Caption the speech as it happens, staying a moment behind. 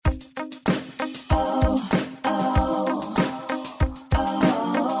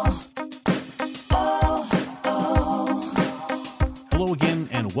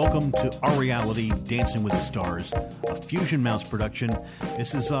Welcome to Our Reality, Dancing with the Stars, a Fusion Mouse production.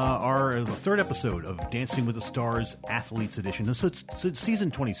 This is our third episode of Dancing with the Stars Athletes Edition. This is season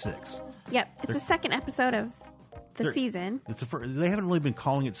 26. Yep, it's the second episode of the season. They haven't really been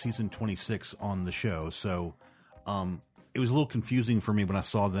calling it season 26 on the show, so it was a little confusing for me when I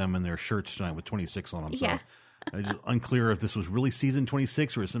saw them in their shirts tonight with 26 on them. So Yeah. I was unclear if this was really season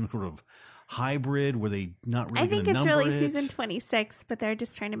 26 or some sort of hybrid where they not really I think gonna it's number really it. season 26, but they're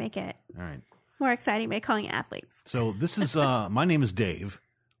just trying to make it All right. more exciting by calling it athletes. So this is my name is Dave.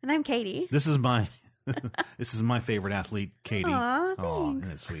 And I'm Katie. This is my this is my favorite athlete, Katie. Aw, Aw, thanks. isn't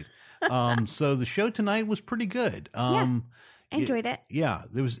that sweet? So the show tonight was pretty good. I enjoyed it. Yeah,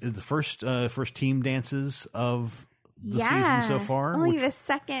 there was the first team dances of the season so far, Only the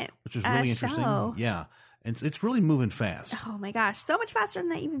second which is really interesting. show. Yeah, and it's really moving fast. Oh my gosh, so much faster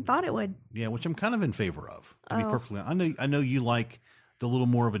than I even thought it would. Yeah, which I'm kind of in favor of. To be perfectly honest. I know you like the little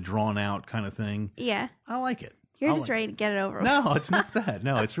more of a drawn out kind of thing. Yeah. I like it. You're I just like- ready to get it over with. No, it's not that.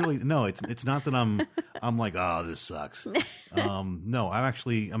 No, it's really no. It's not that I'm like, oh, this sucks. No,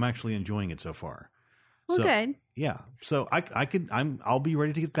 I'm actually enjoying it so far. Well, So, good. Yeah. So I'll be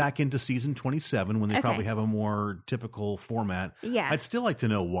ready to get back into season 27 when they Okay. probably have a more typical format. Yeah. I'd still like to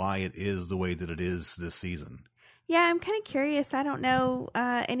know why it is the way that it is this season. Yeah, I'm kind of curious. I don't know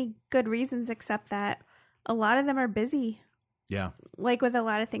any good reasons except that a lot of them are busy, Yeah. like with a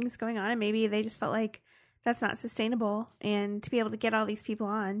lot of things going on, and maybe they just felt like that's not sustainable, and to be able to get all these people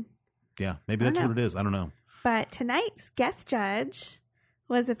on. Yeah. Maybe I that's don't what it is. I don't know. But tonight's guest judge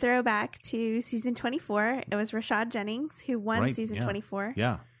was a throwback to season 24. It was Rashad Jennings, who won Right, season yeah. 24.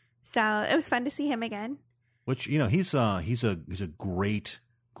 Yeah. So it was fun to see him again. Which, he's a great,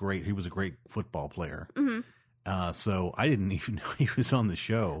 he was a great football player. Mm-hmm. So I didn't even know he was on the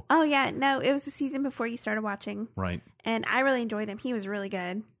show. Oh, yeah. No, it was the season before you started watching. Right. And I really enjoyed him. He was really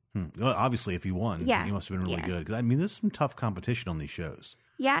good. Well, obviously, if he won, Yeah. he must have been really Yeah. good. 'Cause, I mean, there's some tough competition on these shows.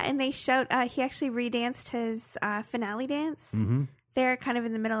 Yeah, and they showed, he actually redanced his finale dance. Mm-hmm. They're kind of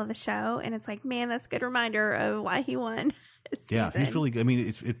in the middle of the show, and it's like, man, that's a good reminder of why he won. this Yeah, season. he's really good. I mean,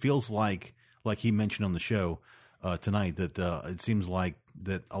 it feels like he mentioned on the show tonight that it seems like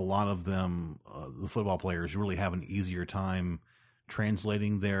that a lot of them, the football players, really have an easier time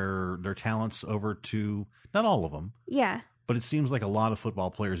translating their talents over to, not all of them, Yeah. but it seems like a lot of football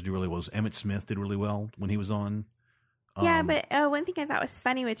players do really well. Emmett Smith did really well when he was on. Yeah, but one thing I thought was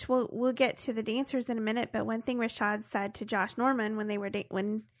funny, which we'll get to the dancers in a minute, but one thing Rashad said to Josh Norman when they were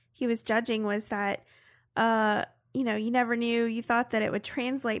when he was judging was that, you never knew. You thought that it would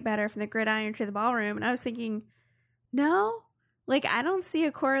translate better from the gridiron to the ballroom, and I was thinking, no, like I don't see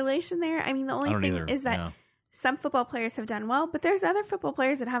a correlation there. I mean, the I only don't thing either. is that Yeah. some football players have done well, but there's other football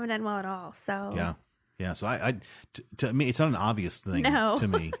players that haven't done well at all. So Yeah. So to me, it's not an obvious thing No, to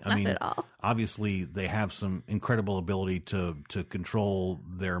me. I not mean, at all. obviously they have some incredible ability to control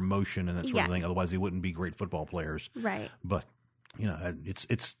their motion and that sort of Yeah. thing. Otherwise they wouldn't be great football players. Right. But,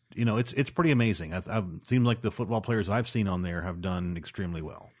 it's pretty amazing. It seems like the football players I've seen on there have done extremely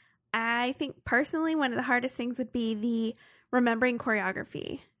well. I think personally one of the hardest things would be the remembering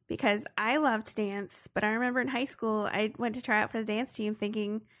choreography, because I love to dance, but I remember in high school I went to try out for the dance team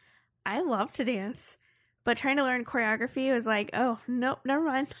thinking I love to dance, but trying to learn choreography was like, oh, nope, never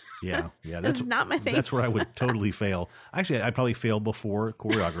mind. Yeah. That's not my thing. That's where I would totally fail. Actually, I'd probably fail before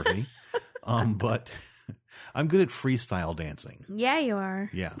choreography. But I'm good at freestyle dancing. Yeah, you are.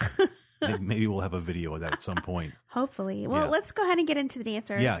 Yeah. Maybe we'll have a video of that at some point. Hopefully. Well, Yeah. let's go ahead and get into the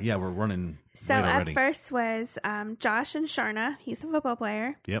dancers. Yeah, we're running So late at already. first was Josh and Sharna. He's the football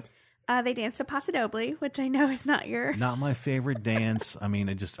player. Yep. They danced a Paso Doble, which I know is not your... Not my favorite dance. I mean,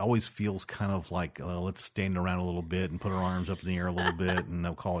 it just always feels kind of like, let's stand around a little bit and put our arms up in the air a little bit and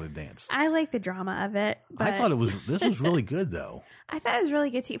they'll call it a dance. I like the drama of it. But I thought this was really good though. I thought it was really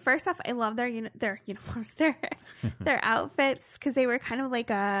good too. First off, I love their uniforms, their outfits, because they were kind of like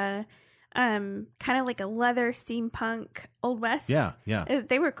a leather steampunk Old West. Yeah.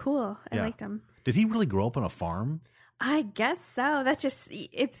 They were cool. I Yeah. liked them. Did he really grow up on a farm? I guess so.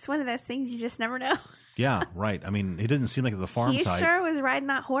 It's one of those things you just never know. Yeah, right. I mean, he didn't seem like the farm He type. sure was riding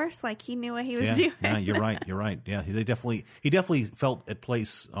that horse like he knew what he was doing. Yeah, you're right. Yeah, he definitely felt at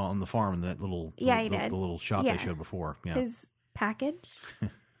place on the farm in that little Yeah, the, he the, did. the little shot Yeah. they showed before. Yeah. His package.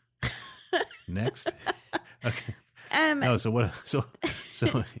 Next. Okay. Um, No, so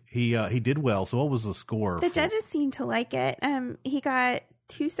he did well. So what was the score? The judges seemed to like it. He got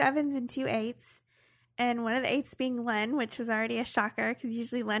 2 7s and 2 8s, and one of the 8s being Len, which was already a shocker because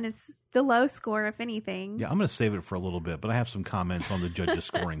usually Len is the low score, if anything. Yeah, I'm going to save it for a little bit, but I have some comments on the judges'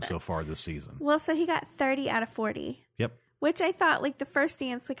 scoring so far this season. Well, so he got 30 out of 40, Yep. Which I thought, like, the first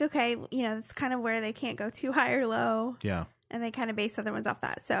dance, like, okay, you know, it's kind of where they can't go too high or low. Yeah. And they kind of base other ones off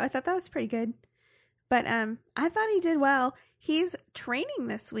that. So I thought that was pretty good. But I thought he did well. He's training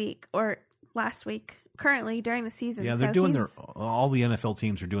this week or last week, currently during the season. Yeah, they're doing all the NFL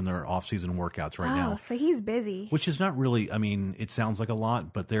teams are doing their off-season workouts right now. Oh, so he's busy. Which is not really, I mean, it sounds like a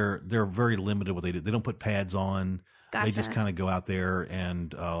lot, but they're very limited what they do. They don't put pads on. Gotcha. They just kind of go out there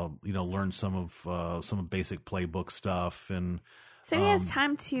and, learn some of basic playbook stuff. And so he has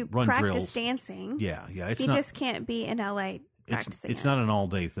time to practice drills. Dancing. Yeah. He just can't be in LA practicing. It's not an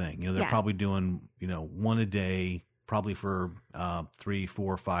all-day thing. You know, they're probably doing, one a day, probably for 3,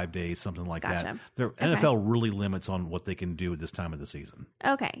 4, 5 days, something like that. Their NFL really limits on what they can do at this time of the season.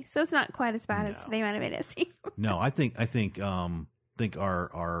 Okay, so it's not quite as bad as they might have made it seem. No, I think our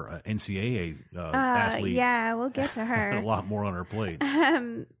NCAA athlete. Yeah, we'll get to her. Had a lot more on her plate.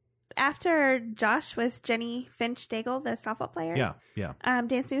 After Josh was Jenny Finch-Daigle, the softball player. Yeah.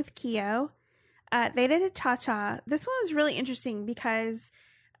 Dancing with Keo. They did a cha-cha. This one was really interesting because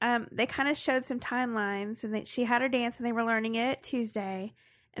they kind of showed some timelines, and she had her dance, and they were learning it Tuesday.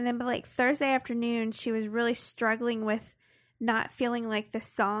 And then, but like Thursday afternoon, she was really struggling with not feeling like the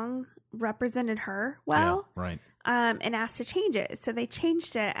song represented her well. Yeah, right. And asked to change it. So they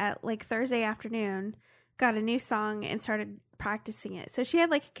changed it at like Thursday afternoon, got a new song, and started practicing it. So she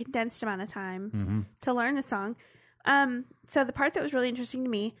had like a condensed amount of time to learn the song. So the part that was really interesting to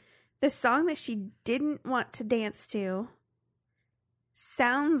me, the song that she didn't want to dance to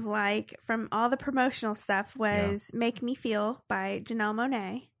sounds like, from all the promotional stuff, was Make Me Feel by Janelle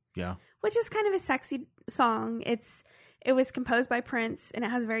Monáe. Yeah. Which is kind of a sexy song. It was composed by Prince, and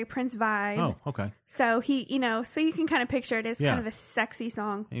it has a very Prince vibe. Oh, okay. So so you can kind of picture it as kind of a sexy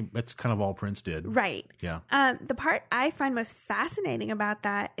song. That's kind of all Prince did. Right. Yeah. The part I find most fascinating about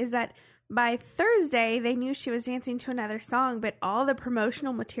that is that by Thursday, they knew she was dancing to another song, but all the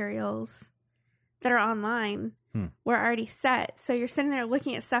promotional materials that are online were already set. So you're sitting there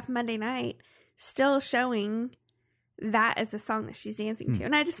looking at stuff Monday night, still showing that as the song that she's dancing to.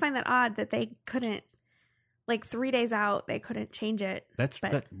 And I just find that odd that they couldn't, like 3 days out, they couldn't change it.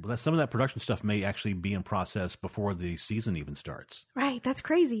 Some of that production stuff may actually be in process before the season even starts. Right. That's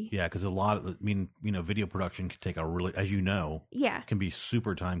crazy. Yeah. Because a lot of, video production can take as you know, can be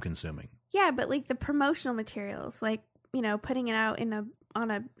super time consuming. Yeah. But like the promotional materials, like, putting it out in a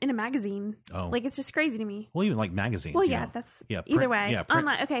magazine. Oh. Like, it's just crazy to me. Well, even like magazines. Well, either way. Yeah,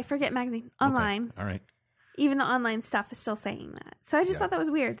 online. Okay. Forget magazine. Online. Okay. All right. Even the online stuff is still saying that. So I just thought that was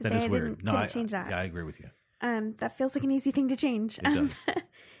weird that they couldn't change that. Yeah, I agree with you. That feels like an easy thing to change. It does.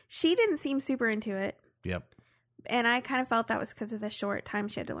 She didn't seem super into it. Yep. And I kind of felt that was because of the short time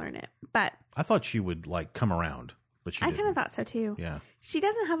she had to learn it. But I thought she would come around, but she didn't. I kind of thought so too. Yeah. She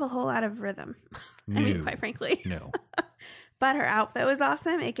doesn't have a whole lot of rhythm. No. I mean, quite frankly. No. But her outfit was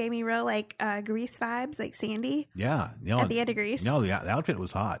awesome. It gave me real Grease vibes, like Sandy. Yeah. At the end of Grease. No, the outfit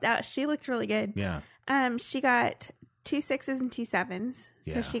was hot. She looked really good. Yeah. She got 2 6s and 2 7s.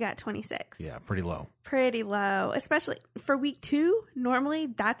 So she got 26. Yeah, pretty low. Pretty low. Especially for week 2, normally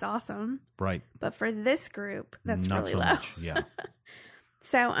that's awesome. Right. But for this group, that's not really so low. Much. Yeah.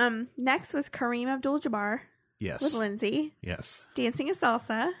 So next was Kareem Abdul-Jabbar. Yes. With Lindsay. Yes. Dancing a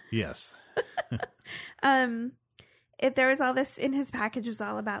salsa. Yes. If there was all this in his package, was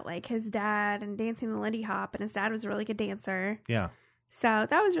all about like his dad and dancing the Lindy Hop, and his dad was a really good dancer. Yeah. So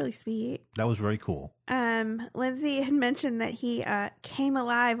that was really sweet. That was very cool. Lindsay had mentioned that he came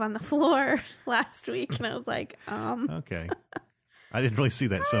alive on the floor last week, and I was like, okay. I didn't really see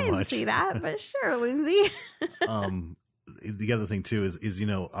that so much. I didn't see that, but sure, Lindsay. The other thing too is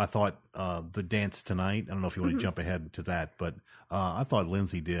I thought the dance tonight. I don't know if you want to jump ahead to that, but I thought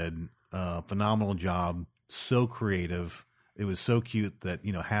Lindsay did a phenomenal job. So creative. It was so cute that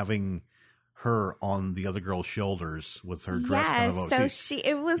having her on the other girl's shoulders with her dress kind of over. So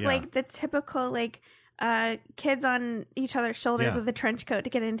it was like the typical kids on each other's shoulders with a trench coat to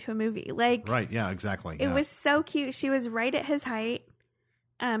get into a movie. Right, yeah, exactly. It was so cute. She was right at his height.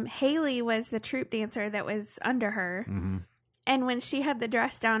 Haley was the troop dancer that was under her. Mm-hmm. And when she had the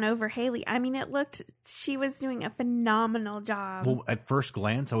dress down over Haley, I mean, she was doing a phenomenal job. Well, at first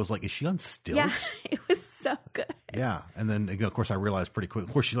glance, I was like, is she on stilts? Yeah, it was so good. Yeah. And then, of course, I realized pretty quick.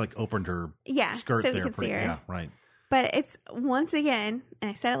 Of course, she opened her skirt so there. We could see her. Yeah, right. But it's, once again, and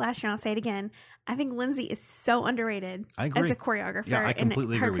I said it last year, and I'll say it again, I think Lindsay is so underrated as a choreographer. Yeah, I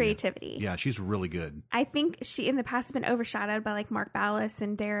completely and her agree creativity. With you. Yeah, she's really good. I think she, in the past, has been overshadowed by Mark Ballas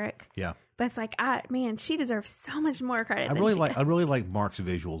and Derek. Yeah. But it's man, she deserves so much more credit. I really like Mark's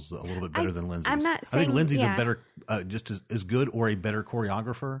visuals a little bit better than Lindsay's. I'm not saying, I think Lindsay's a better, just as good or a better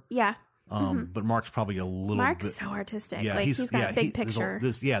choreographer. Yeah. But Mark's probably a little Mark's bit. so artistic. Yeah, like he's got big there's picture.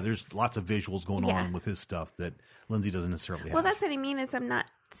 There's lots of visuals going Yeah. on with his stuff that Lindsay doesn't necessarily have. Well, that's what I mean is I'm not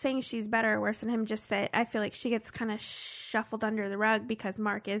saying she's better or worse than him, just that I feel like she gets kind of shuffled under the rug because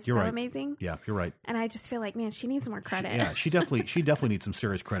Mark is You're so right. amazing. Yeah, you're right. And I just feel like, man, she needs more credit. She definitely needs some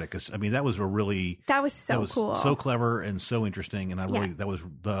serious credit because I mean that was a really That was so cool. so clever and so interesting, and I really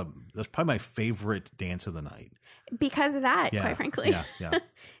Yeah. that's probably my favorite dance of the night. Because of that, Yeah, quite frankly. yeah.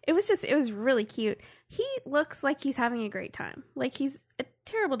 it was really cute. He looks like he's having a great time. Like he's a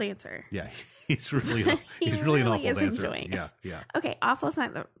terrible dancer. Yeah, he's really He he's really an really awful is dancer. enjoying it. Yeah, yeah. Okay, awful is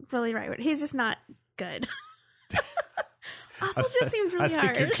not the really right word. He's just not good. Awful just seems really I think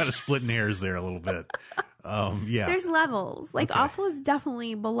harsh. you're kind of splitting hairs there a little bit. Yeah, There's levels. Like Okay. awful is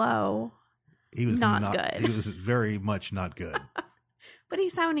definitely below, he was not good. He was very much not good. but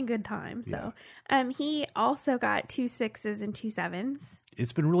he's having a good time. So, he also got 2 6s and 2 7s.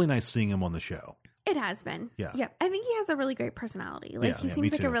 It's been really nice seeing him on the show. It has been. Yeah. Yep. I think he has a really great personality. Like he me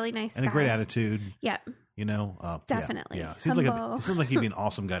seems like too. a really nice and guy. a great attitude. Yep. You know, Definitely. Yeah, Humble. Seems like he'd be an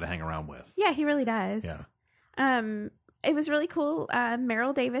awesome guy to hang around with. Yeah, he really does. Yeah. It was really cool.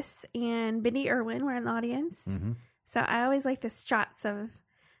 Meryl Davis and Bindi Irwin were in the audience. Mm-hmm. So I always like the shots of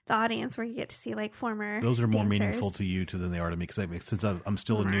the audience where you get to see like former Those are more dancers. meaningful to you than they are to me because since I'm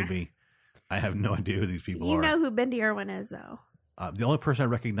still a newbie, I have no idea who these people You are. know who Bindi Irwin is, though. The only person I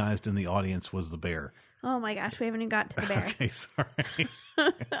recognized in the audience was the bear. Oh my gosh, we haven't even got to the bear. Okay, sorry.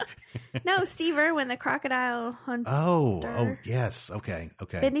 No, Steve Irwin, the crocodile hunter. Oh, yes. Okay.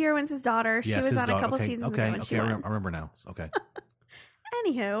 Bindi Irwin's his daughter. She Yes, was his on a daughter. couple Okay, seasons okay, ago when she I won. remember now. Okay.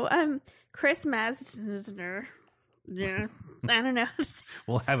 Anywho, Chris Masner. Yeah, I don't know.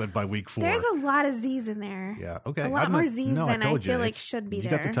 We'll have it by week 4. There's a lot of Z's in there. Yeah, okay. A lot more Z's no, than I told you. feel like It's- should be you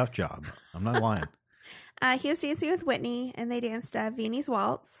there. got the tough job. I'm not lying. He was dancing with Whitney, and they danced Viennese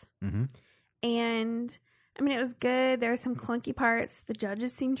Waltz. Mm-hmm. And, I mean, it was good. There were some clunky parts. The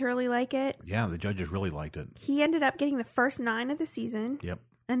judges seemed to really like it. Yeah, the judges really liked it. He ended up getting the first 9 of the season. Yep.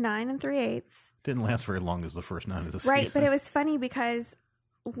 A 9 3/8. Didn't last very long as the first 9 of the season. Right, but it was funny because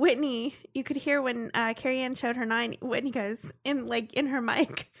Whitney, you could hear when Carrie Ann showed her 9, Whitney goes, in her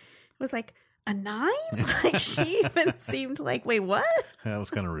mic, was like, a 9? Like, she even seemed like, wait, what? That was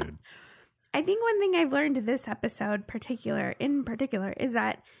kind of rude. I think one thing I've learned this episode in particular is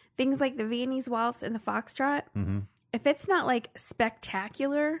that things like the Viennese Waltz and the Foxtrot, Mm-hmm. if it's not like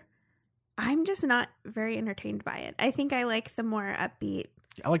spectacular, I'm just not very entertained by it. I think I like some more upbeat.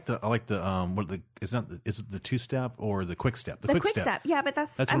 I like the is it the 2-step or the quick step? The quick step. Yeah, but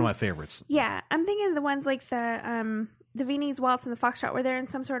that's one of my favorites. Yeah, I'm thinking the ones like the Viennese Waltz and the Foxtrot where they're in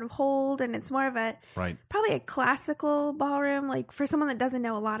some sort of hold and it's more of a Right. probably a classical ballroom, like for someone that doesn't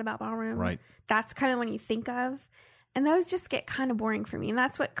know a lot about ballroom. Right. That's kind of when you think of. And those just get kind of boring for me. And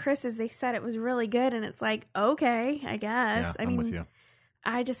that's what Chris is. They said it was really good. And it's like, okay, I guess. Yeah, I'm with you.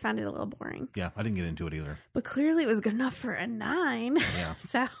 I just found it a little boring. Yeah, I didn't get into it either. But clearly it was good enough for a 9. Yeah.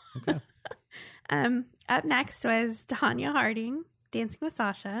 So, Okay. up next was Tanya Harding, Dancing with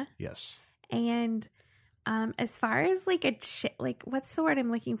Sasha. Yes. And as far as like what's the word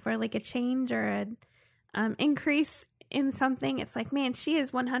I'm looking for? Like a change or a increase in something. It's like, man, she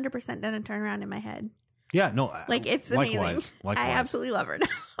is 100% done a turnaround in my head. Yeah, no. Like it's likewise, amazing. I absolutely love her now.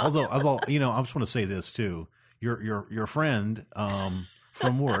 Although, I just want to say this too. Your friend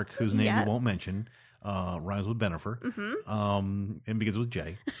from work, whose name Yeah. we won't mention, rhymes with Benifer, and begins with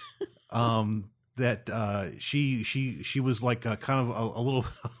J. That she was like kind of a little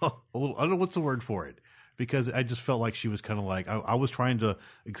I don't know what's the word for it, because I just felt like she was kind of like I was trying to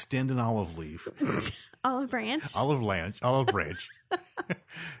extend an olive leaf, Olive branch. olive branch,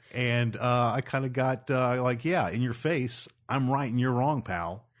 and I kind of got like, yeah, in your face, I'm right and you're wrong,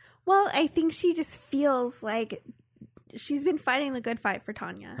 pal. Well, I think she just feels like she's been fighting the good fight for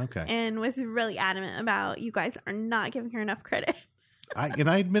Tanya. Okay. And was really adamant about you guys are not giving her enough credit. I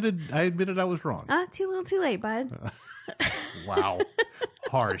admitted I was wrong. Too little too late, bud. Wow.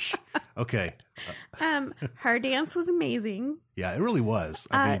 Harsh. Okay. Her dance was amazing. Yeah, it really was.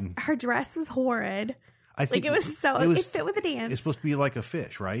 I mean, Her dress was horrid. I think Like it fit with the dance. It's supposed to be like a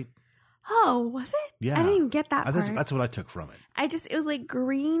fish, right? Oh, was it? Yeah. I didn't even get that part. That's what I took from it. It was like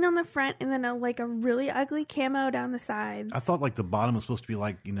green on the front and then a really ugly camo down the sides. I thought like the bottom was supposed to be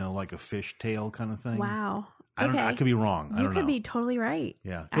like, like a fish tail kind of thing. Wow. I don't know. I could be wrong. I You don't know. could be totally right.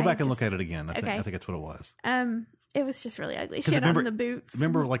 Yeah. Go back and look at it again. I think that's what it was. It was just really ugly. She 'Cause had on the boots.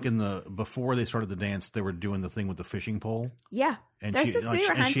 Remember, like before they started the dance, they were doing the thing with the fishing pole, Yeah. and They're she supposed to be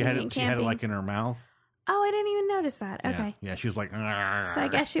hunting she had and it camping. like in her mouth. Oh, I didn't even notice that. Yeah. Okay. Yeah, she was like. So I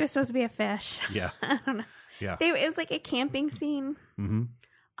guess she was supposed to be a fish. Yeah. I don't know. Yeah. It was like a camping scene. Mm-hmm.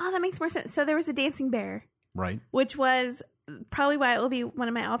 Oh, that makes more sense. So there was a dancing bear, Right. which was probably why it will be one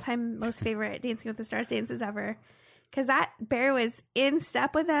of my all-time most favorite Dancing with the Stars dances ever. Because that bear was in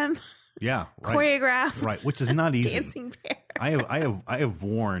step with them, Yeah. Right. choreographed. Right. Which is not easy. Dancing bear. I have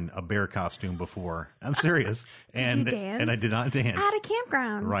worn a bear costume before. I'm serious. And you dance? and I did not dance. At a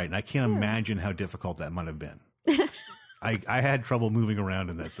campground. Right. And I can't too. imagine how difficult that might have been. I had trouble moving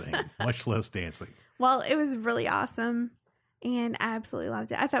around in that thing, much less dancing. Well, it was really awesome. And I absolutely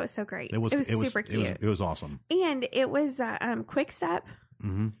loved it. I thought it was so great. It was super cute. It was awesome. And it was Quick Step.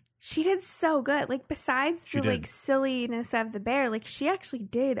 Mm-hmm. She did so good. Like, besides the like silliness of the bear, like, she actually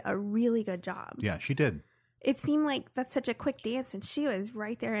did a really good job. Yeah, she did. It seemed like that's such a quick dance, and she was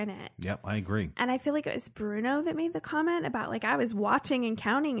right there in it. Yep, I agree. And I feel like it was Bruno that made the comment about, like, I was watching and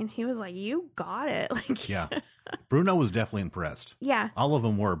counting, and he was like, you got it. Like, Yeah. Bruno was definitely impressed. Yeah. All of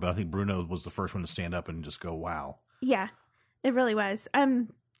them were, but I think Bruno was the first one to stand up and just go, wow. Yeah. It really was. She's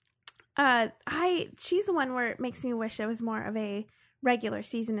the one where it makes me wish it was more of a regular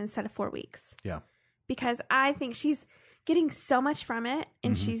season instead of 4 weeks. Yeah. Because I think she's getting so much from it,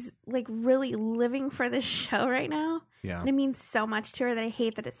 and she's like really living for this show right now. Yeah. And it means so much to her that I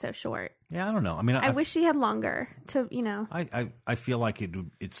hate that it's so short. Yeah, I don't know. I mean, I wish she had longer to, I feel like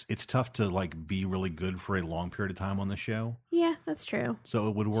it's tough to like be really good for a long period of time on the show. Yeah, that's true. So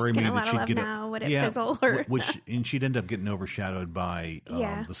it would worry She's me getting a that lot of she'd love get now. Would it fizzle? Or and she'd end up getting overshadowed by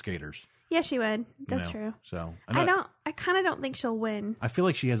the skaters. Yeah, she would. That's true. So I kind of don't think she'll win. I feel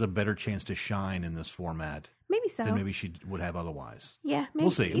like she has a better chance to shine in this format. Maybe so. Than maybe she would have otherwise. Yeah, maybe.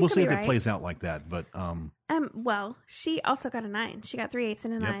 We'll see. We'll see if it plays out like that. But well, she also got a 9. She got 3/8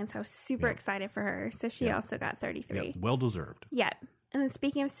 and a 9, so I was super excited for her. So she also got 33. Yeah, well deserved. Yeah. And then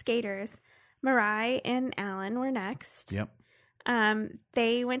speaking of skaters, Mariah and Alan were next. Yep.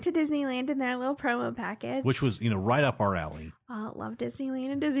 They went to Disneyland in their little promo package, which was right up our alley. Oh, love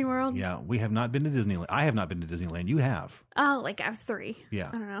Disneyland and Disney World. Yeah, we have not been to Disneyland. I have not been to Disneyland. You have. Oh, like I was 3. Yeah,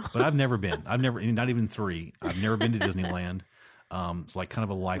 I don't know, but I've never been. Not even 3. I've never been to Disneyland. It's like kind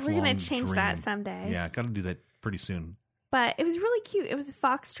of a lifelong. We're gonna change dream. that someday. Yeah, got to do that pretty soon. But it was really cute. It was a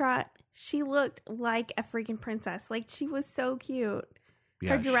foxtrot. She looked like a freaking princess. Like, she was so cute.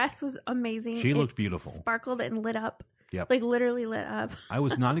 Yeah, her dress was amazing. She looked beautiful. Sparkled and lit up. Yep. Like, literally lit up. I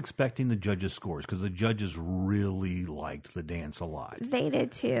was not expecting the judges' scores because the judges really liked the dance a lot. They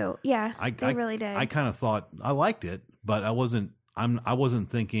did too. Yeah, they really did. I kind of thought I liked it, but I wasn't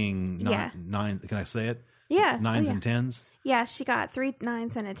thinking nine. Can I say it? Yeah. 9s and 10s. Yeah, she got 3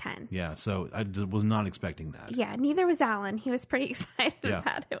 9s and a 10. Yeah, so I was not expecting that. Yeah, neither was Alan. He was pretty excited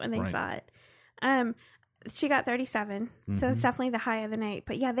about it when they saw it. She got 37, so that's definitely the high of the night.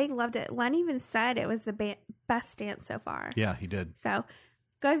 But yeah, they loved it. Len even said it was the best dance so far. Yeah, he did. So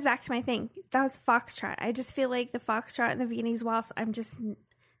goes back to my thing. That was foxtrot. I just feel like the foxtrot and the Viennese waltz, I'm just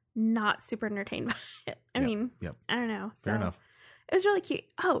not super entertained by it. I mean, I don't know. So fair enough. It was really cute.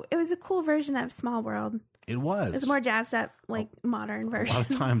 Oh, it was a cool version of Small World. It was. It was a more jazzed up, like modern version. A lot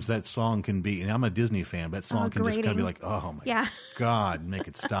of times that song can be, and I'm a Disney fan, but that song can just kind of be like, oh my God, make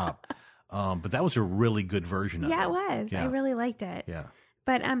it stop. But that was a really good version of it. Yeah, it was. Yeah. I really liked it. Yeah.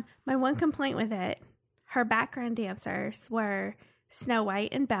 But my one complaint with it, her background dancers were Snow White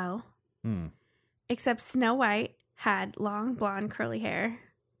and Belle. Except Snow White had long blonde curly hair.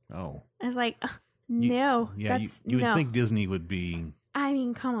 Oh. I was like, no. Yeah, you would think Disney would be. I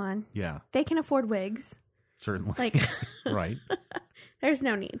mean, come on. Yeah. They can afford wigs. Certainly. Like, right. There's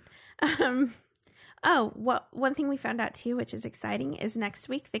no need. One thing we found out too, which is exciting, is next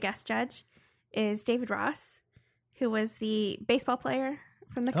week the guest judge is David Ross, who was the baseball player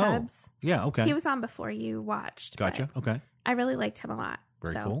from the Cubs. Yeah, okay. He was on before you watched. Gotcha. Okay. I really liked him a lot.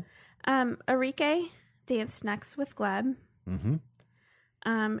 Very cool. Enrique danced next with Gleb. Mm-hmm.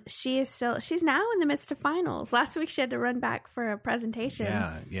 She's now in the midst of finals. Last week she had to run back for a presentation.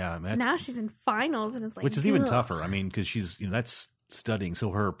 Yeah. Now she's in finals, and it's like, which is even tougher. I mean, because she's that's studying, so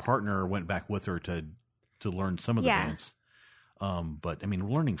her partner went back with her to learn some of the dance. But I mean,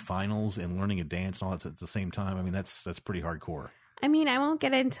 learning finals and learning a dance and all that at the same time. I mean, that's pretty hardcore. I mean, I won't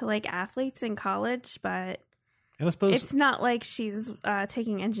get into like athletes in college, but and I suppose it's not like she's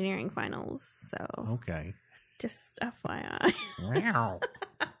taking engineering finals. So okay. Just FYI. Wow.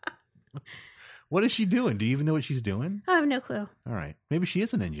 What is she doing? Do you even know what she's doing? I have no clue. All right. Maybe she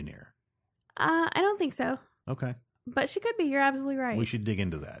is an engineer. I don't think so. Okay. But she could be. You're absolutely right. We should dig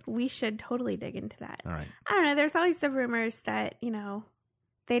into that. We should totally dig into that. All right. I don't know. There's always the rumors that,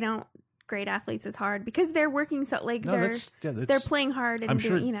 they don't grade athletes as hard because they're working so, like, they're playing hard. And I'm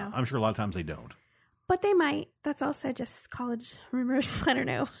sure a lot of times they don't. But they might. That's also just college rumors. I don't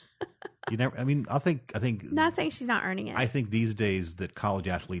know. You never. I mean, I think. Not saying she's not earning it. I think these days that college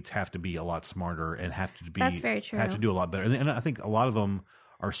athletes have to be a lot smarter and have to be. That's very true. Have to do a lot better, and I think a lot of them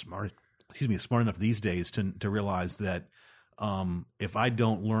are smart. Smart enough these days to realize that if I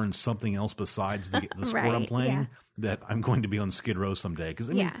don't learn something else besides the sport I'm playing, that I'm going to be on Skid Row someday. Because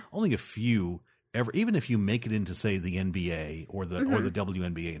I mean, only a few ever. Even if you make it into, say, the NBA or the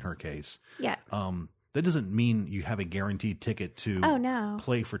WNBA in her case, that doesn't mean you have a guaranteed ticket to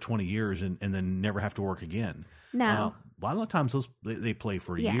play for 20 years and then never have to work again. No. A lot of times they play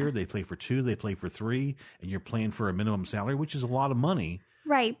for a year, they play for 2, they play for 3, and you're playing for a minimum salary, which is a lot of money.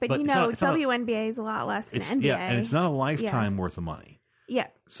 Right, but WNBA is a lot less than NBA. Yeah, and it's not a lifetime worth of money. Yeah,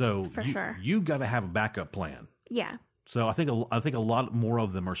 so for sure. You got to have a backup plan. Yeah. So I think a lot more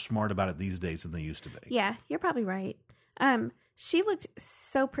of them are smart about it these days than they used to be. Yeah, you're probably right. She looked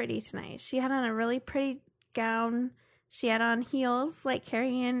so pretty tonight. She had on a really pretty gown. She had on heels like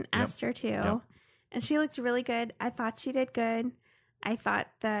Carrie Ann asked her to. Yep. And she looked really good. I thought she did good. I thought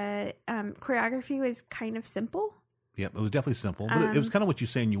the choreography was kind of simple. Yep, it was definitely simple. But it was kind of what you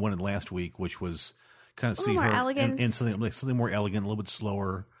saying you wanted last week, which was kind of see her in something more elegant, a little bit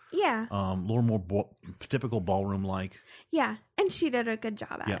slower. Yeah. A little more typical ballroom-like. Yeah, and she did a good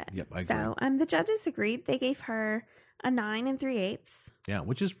job at it. Yep, I agree. So the judges agreed. They gave her a 9 3/8. Yeah,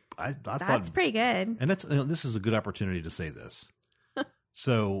 which is I thought that's pretty good. And that's this is a good opportunity to say this.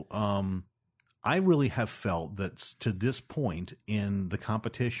 So I really have felt that to this point in the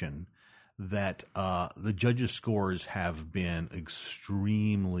competition that the judges' scores have been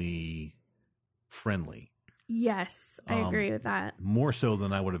extremely friendly. Yes, I agree with that. More so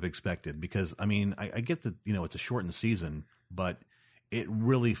than I would have expected because, I mean, I get that, it's a shortened season, but it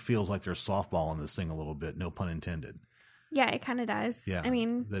really feels like there's softball in this thing a little bit, no pun intended. Yeah, it kind of does. Yeah. I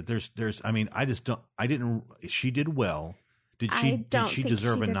mean, she did well. Did she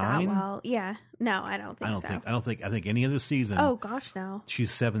deserve a 9? Well. Yeah. No, I don't think so. I think any other season. Oh gosh, no.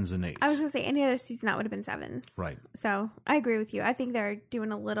 She's 7s and 8s. I was going to say any other season that would have been 7s. Right. So I agree with you. I think they're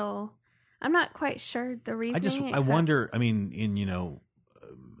doing a little, I'm not quite sure the reasoning. I wonder, I mean,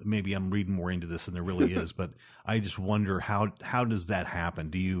 maybe I'm reading more into this than there really is, but I just wonder how does that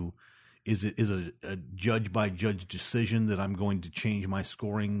happen? Is it a judge by judge decision that I'm going to change my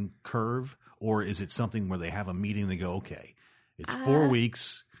scoring curve, or is it something where they have a meeting and they go, okay, it's 4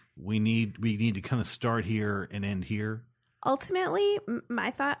 weeks, we need to kind of start here and end here? Ultimately,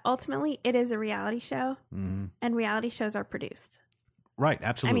 it is a reality show, and reality shows are produced. Right,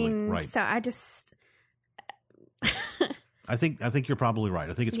 absolutely. I mean, right. So I just I think you're probably right.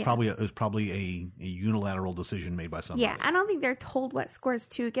 I think it's probably a unilateral decision made by somebody. Yeah, I don't think they're told what scores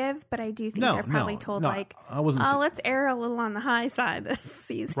to give, but I do think they're probably told let's err a little on the high side this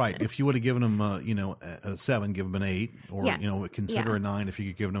season. Right. If you would have given them a 7, give them an 8, or consider a 9 if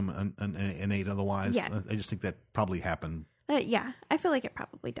you could give them an 8 otherwise. Yeah. I just think that probably happened. Yeah, I feel like it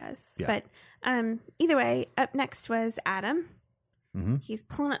probably does. Yeah. But either way, up next was Adam. Mm-hmm. He's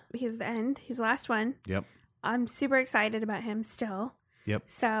pulling up. He's the end. He's the last one. Yep. I'm super excited about him still. Yep.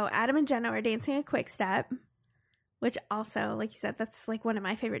 So Adam and Jenna are dancing a quick step, which also, like you said, that's like one of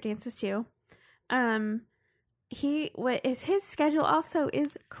my favorite dances too. His schedule also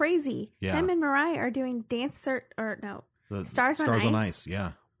is crazy. Yeah. Him and Mariah are doing Stars on Ice.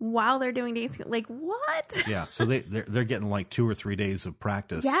 Yeah. While they're doing dancing, like what? Yeah. So they're getting like 2 or 3 days of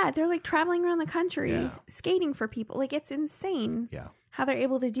practice. Yeah, they're like traveling around the country, skating for people. Like it's insane. Yeah. How they're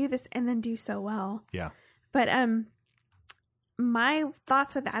able to do this and then do so well. Yeah. But my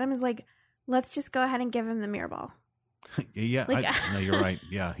thoughts with Adam is like, let's just go ahead and give him the mirror ball. Yeah, no, you're right.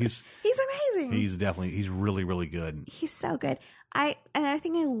 Yeah, he's amazing. He's really, really good. He's so good. Another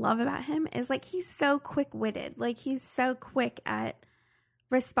thing I love about him is like he's so quick witted. Like he's so quick at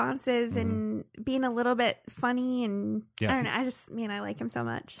responses and being a little bit funny and I don't know. I like him so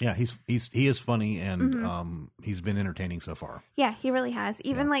much. Yeah, he is funny and he's been entertaining so far. Yeah, he really has.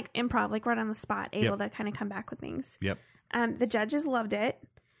 Even like improv, like right on the spot, able to kind of come back with things. Yep. The judges loved it,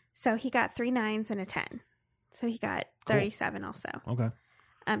 so he got 3 9s and a 10. So he got 37 also. Okay.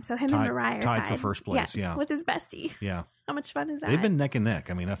 So him and Mariah are tied for first place. Yeah, with his bestie. Yeah. How much fun is that? They've been neck and neck.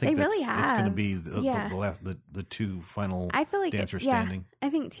 I mean, I think they really have. It's going to be the 2 final dancers standing. I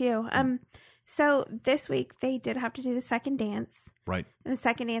think too. So this week they did have to do the second dance. Right. And the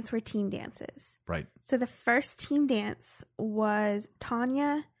second dance were team dances. Right. So the first team dance was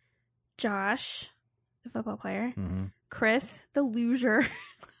Tanya, Josh, the football player, Chris, the loser,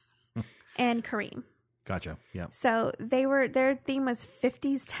 and Kareem. Gotcha. Yeah. So their theme was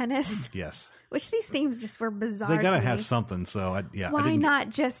 50s tennis. Yes. Which these themes just were bizarre. They gotta have something. So why not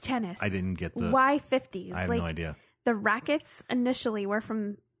just tennis? I didn't get why 50s? I have no idea. The rackets initially were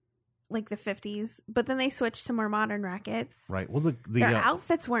from like the 50s, but then they switched to more modern rackets. Right. Well, their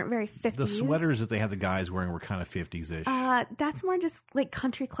outfits weren't very 50s. The sweaters that they had the guys wearing were kind of 50s-ish. That's more just like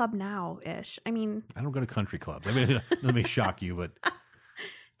country club now-ish. I mean, I don't go to country clubs. I mean, let me shock you, but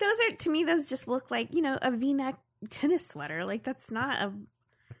to me, those just look like, a V-neck tennis sweater. Like, that's not a...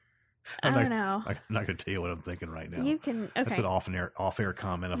 I don't know. I'm not going to tell you what I'm thinking right now. You can... Okay. That's an off-air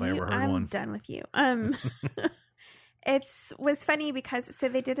comment if I ever heard one. I'm done with you. It was funny because, so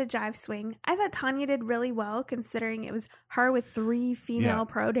they did a jive swing. I thought Tanya did really well considering it was her with 3 female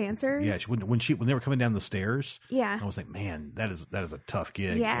pro dancers. Yeah, when they were coming down the stairs, I was like, man, that is a tough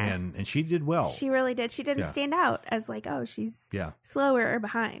gig. Yeah. And she did well. She really did. She didn't stand out as like, oh, she's slower or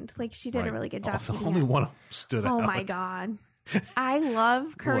behind. Like, she did a really good job. Only one of them stood out. Oh my God. I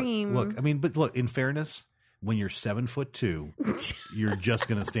love Kareem. Look, I mean, but look, in fairness, when you're 7'2", you're just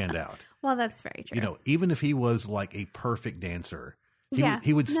going to stand out. Well, that's very true. Even if he was like a perfect dancer,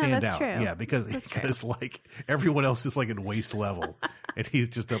 he would stand out. True. Yeah, because like everyone else is like at waist level, and he's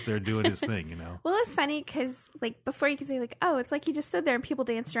just up there doing his thing. Well, it's funny because like before you could say like, oh, it's like he just stood there and people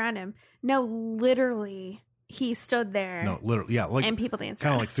danced around him. No, literally, he stood there. No, literally, yeah, like and people danced.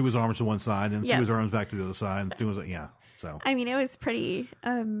 Kind of like threw his arms to one side and threw his arms back to the other side and threw his So I mean, it was pretty.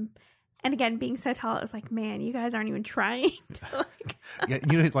 And again, being so tall, it was like, man, you guys aren't even trying. Yeah,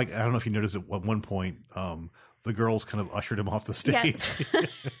 it's like, I don't know if you noticed at one point, the girls kind of ushered him off the stage.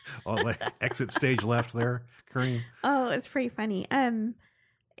 On like exit stage left there, Kareem. Oh, it's pretty funny.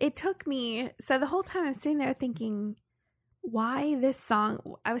 It took me, so the whole time I'm sitting there thinking, why this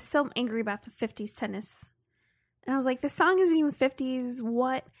song? I was so angry about the 50s tennis. And I was like, this song isn't even 50s.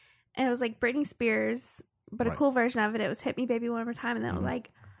 What? And it was like Britney Spears, but a cool version of it. It was Hit Me Baby One More Time. And then it was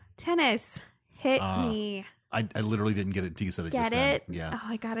like, tennis, hit me. I literally didn't get it until you said it. Get it? Yeah. Oh,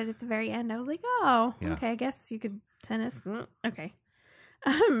 I got it at the very end. I was like, oh, okay. I guess you could tennis. Okay.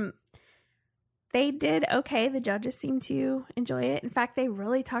 They did okay. The judges seemed to enjoy it. In fact, they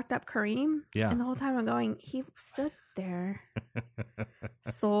really talked up Kareem. Yeah. And the whole time I'm going, he stood there.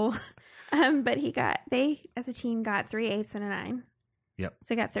 So, but they as a team got 3 8s and a 9. Yep. So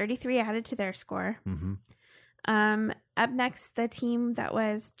they got 33 added to their score. Mm-hmm. Up next, the team that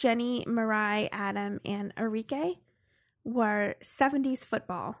was Jenny, Mariah, Adam, and Enrique were 70s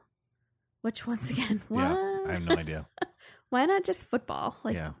football, which once again, what? Yeah, I have no idea. Why not just football?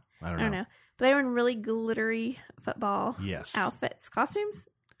 Like, yeah, I don't know. But they were in really glittery football outfits, costumes,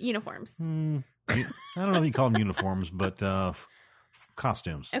 uniforms. I don't know if you call them uniforms, but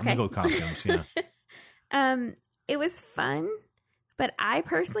costumes. Okay. I'm going to go costumes, yeah. It was fun. But I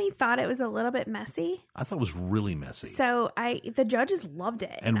personally thought it was a little bit messy. I thought it was really messy. So the judges loved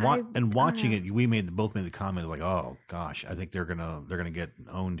it. And watching it, we both made the comment like, "Oh gosh, I think they're gonna get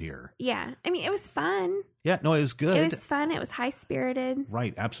owned here." Yeah, I mean, it was fun. Yeah, no, it was good. It was fun. It was high spirited.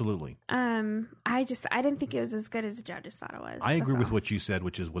 Right, absolutely. I didn't think it was as good as the judges thought it was. I agree with what you said,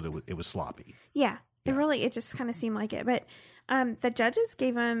 which is it was sloppy. Yeah, it just kind of seemed like it. But the judges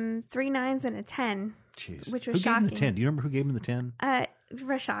gave him 3 9s and a 10. Jeez. Which was who shocking. Gave him the 10? Do you remember who gave him the 10?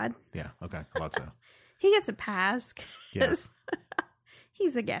 Rashad. Yeah, okay. I thought so. He gets a pass because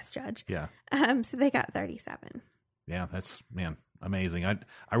he's a guest judge. Yeah. So they got 37. Yeah, that's, man, amazing. I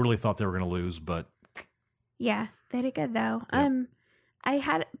really thought they were going to lose, but. Yeah, they did good though.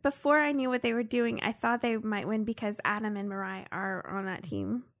 Yep. Before I knew what they were doing, I thought they might win because Adam and Mariah are on that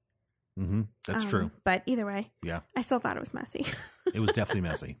team. Mm-hmm. That's true. But either way, I still thought it was messy. It was definitely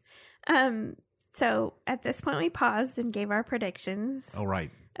messy. So at this point, we paused and gave our predictions. Oh, right.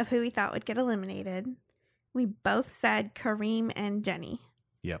 Of who we thought would get eliminated. We both said Kareem and Jenny.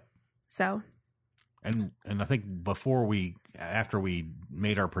 Yep. So. And I think after we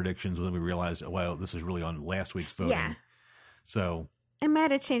made our predictions, then we realized, well, this is really on last week's voting. Yeah. So. I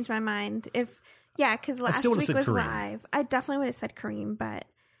might have changed my mind because last week was Kareem. Live. I definitely would have said Kareem, but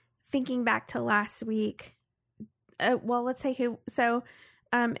thinking back to last week, let's say who. So,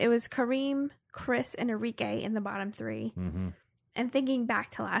 it was Kareem, Chris, and Enrique in the bottom 3. Mm-hmm. And thinking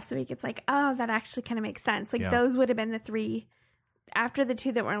back to last week, it's like, oh, that actually kind of makes sense. Like those would have been the 3 after the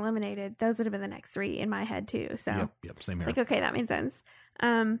 2 that were eliminated. Those would have been the next 3 in my head too. So yep, same here. It's like, okay, that made sense.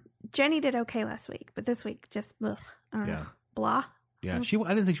 Jenny did okay last week, but this week just blah. Yeah, I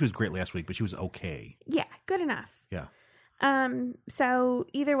didn't think she was great last week, but she was okay. Yeah, good enough. Yeah. So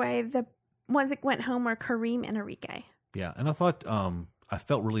either way, the ones that went home were Kareem and Enrique. Yeah, and I thought I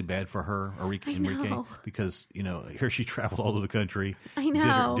felt really bad for her, Enrique, because, here she traveled all over the country. I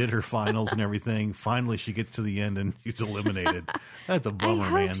know. Did her finals and everything. Finally, she gets to the end and she's eliminated. That's a bummer,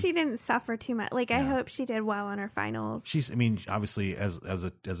 man. I hope she didn't suffer too much. Like, I hope she did well on her finals. Obviously, as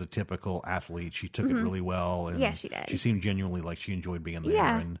a typical athlete, she took it really well. And yeah, she did. She seemed genuinely like she enjoyed being there.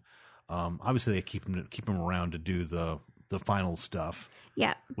 Yeah. And Obviously, they keep them around to do the final stuff.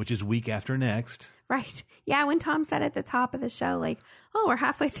 Yeah. Which is week after next. Right. Yeah. When Tom said at the top of the show, like, "Oh, we're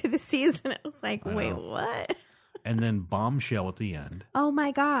halfway through the season," it was like, "Wait, what?" And then Bombshell at the end. Oh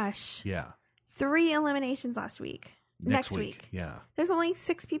my gosh. Yeah. 3 eliminations last week. Next week. Yeah. There's only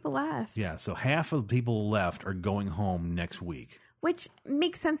 6 people left. Yeah. So half of the people left are going home next week. Which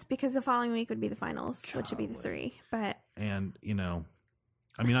makes sense because the following week would be the finals, which would be the 3. But and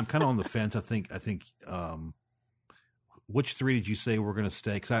I mean, I'm kind of on the fence. I think. Which 3 did you say were going to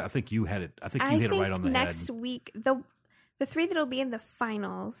stay? Because I think you had it. I think you hit it right on the head. Next week, the 3 that'll be in the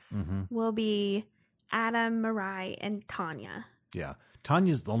finals will be Adam, Mirai, and Tanya. Yeah,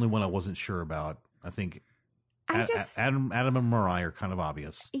 Tanya's the only one I wasn't sure about. I think Adam and Mirai are kind of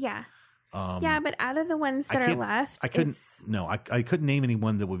obvious. Yeah. Yeah, but out of the ones that are left, I couldn't name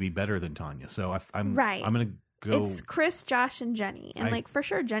anyone that would be better than Tanya. So I'm going to go. It's Chris, Josh, and Jenny, and for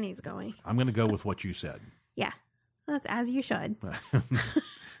sure Jenny's going. I'm going to go with what you said. Yeah, that's as you should.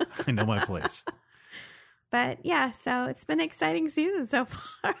 I know my place. But yeah, so it's been an exciting season so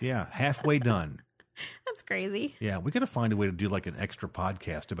far. Yeah, halfway done. That's crazy. Yeah, we got to find a way to do like an extra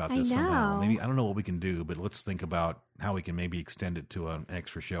podcast about this somehow. Maybe I don't know what we can do, but let's think about how we can maybe extend it to an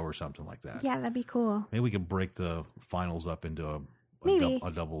extra show or something like that. Yeah, that'd be cool. Maybe we can break the finals up into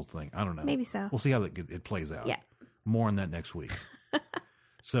a double thing. I don't know. Maybe so. We'll see how it plays out. Yeah. More on that next week.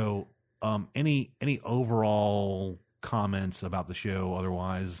 So, any overall comments about the show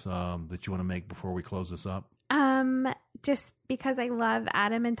otherwise that you want to make before we close this up? Just because I love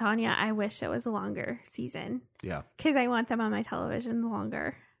Adam and Tanya, I wish it was a longer season. Yeah. Because I want them on my television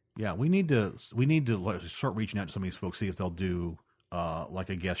longer. Yeah, we need to start reaching out to some of these folks, see if they'll do like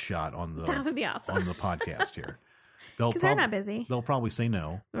a guest shot on the that would be awesome on the podcast here. Because they're not busy. They'll probably say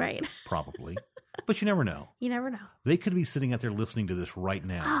no. Right. Probably. But you never know. You never know. They could be sitting out there listening to this right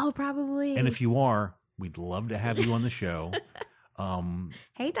now. Oh, probably. And if you are, we'd love to have you on the show.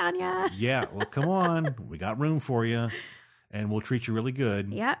 Hey, Tanya. Yeah, well, come on. We got room for you. And we'll treat you really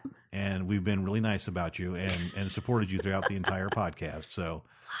good. Yep. And we've been really nice about you and supported you throughout the entire podcast. So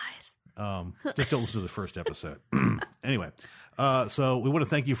just don't listen to the first episode. Anyway, so we want to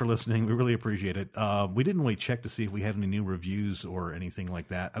thank you for listening. We really appreciate it. We didn't really check to see if we had any new reviews or anything like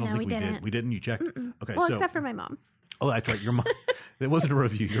that. I don't think we did. We didn't? You checked? Mm-mm. Okay. Well, except for my mom. Oh, that's right. Your mom. It wasn't a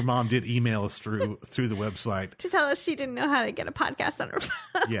review. Your mom did email us through the website to tell us she didn't know how to get a podcast on her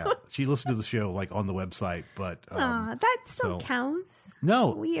phone. Yeah, she listened to the show like on the website, but that still counts.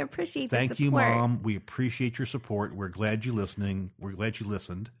 No, we appreciate. The Thank you, Mom. We appreciate your support. We're glad you're listening. We're glad you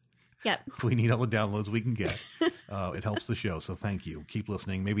listened. Yep. We need all the downloads we can get. It helps the show, so thank you. Keep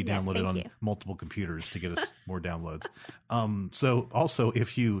listening. Maybe download it on multiple computers to get us more downloads. So also,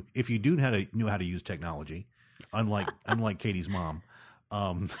 if you do know how to use technology. Unlike Katie's mom,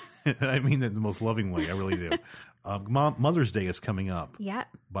 I mean that in the most loving way. I really do. Mother's Day is coming up. Yeah.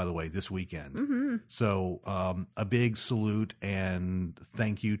 By the way, this weekend. Mm-hmm. So a big salute and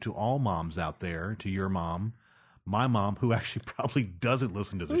thank you to all moms out there. To your mom, my mom, who actually probably doesn't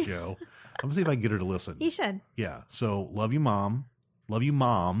listen to the show. I'm gonna see if I can get her to listen. You should. Yeah. So love you, Mom. Love you,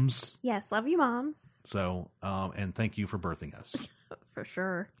 moms. Yes, love you, moms. So and thank you for birthing us. For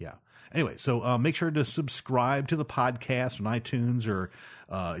sure. Yeah. Anyway, so make sure to subscribe to the podcast on iTunes or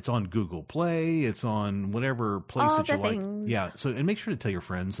it's on Google Play. It's on whatever place all that you like. Things. Yeah. So and make sure to tell your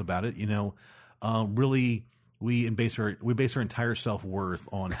friends about it. Really, we base our entire self-worth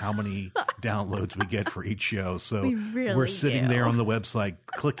on how many downloads we get for each show. So we're sitting there on the website,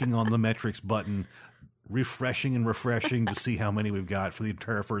 clicking on the metrics button, refreshing to see how many we've got for the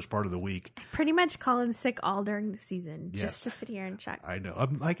entire first part of the week. Pretty much calling sick all during the season just to sit here and check. I know.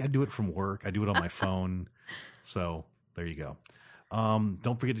 I do it from work. I do it on my phone. So there you go.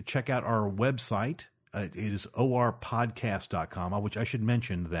 Don't forget to check out our website. It is orpodcast.com, which I should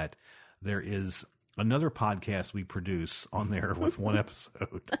mention that there is another podcast we produce on there with one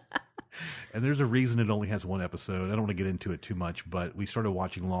episode. And there's a reason it only has one episode. I don't want to get into it too much, but we started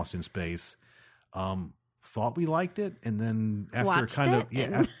watching Lost in Space. Thought we liked it, and then after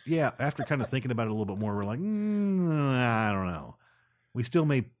after kind of thinking about it a little bit more, we're like, I don't know. We still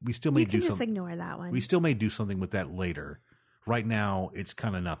may do something. Just ignore that one. We still may do something with that later. Right now, it's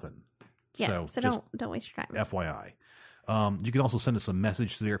kind of nothing. Yeah, so don't waste your time. FYI. You can also send us a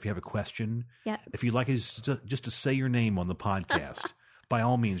message there if you have a question. Yeah. If you'd like us just to say your name on the podcast. By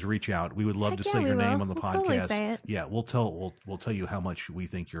all means, reach out. We would love to say your name on the podcast. Totally say it. Yeah, we'll tell you how much we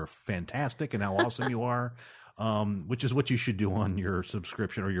think you're fantastic and how awesome you are, which is what you should do on your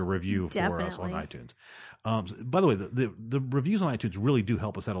subscription or your review for us on iTunes. By the way, the reviews on iTunes really do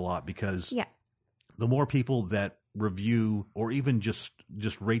help us out a lot because the more people that review, or even just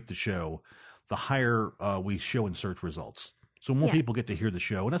rate the show, the higher we show in search results. So more people get to hear the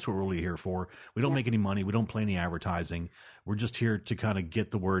show, and that's what we're really here for. We don't make any money. We don't play any advertising. We're just here to kind of get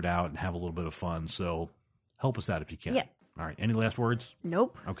the word out and have a little bit of fun. So help us out if you can. Yeah. All right. Any last words?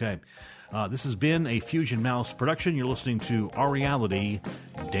 Nope. Okay. This has been a Fusion Mouse production. You're listening to Our Reality,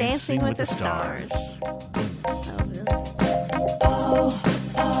 Dancing with the Stars. That was really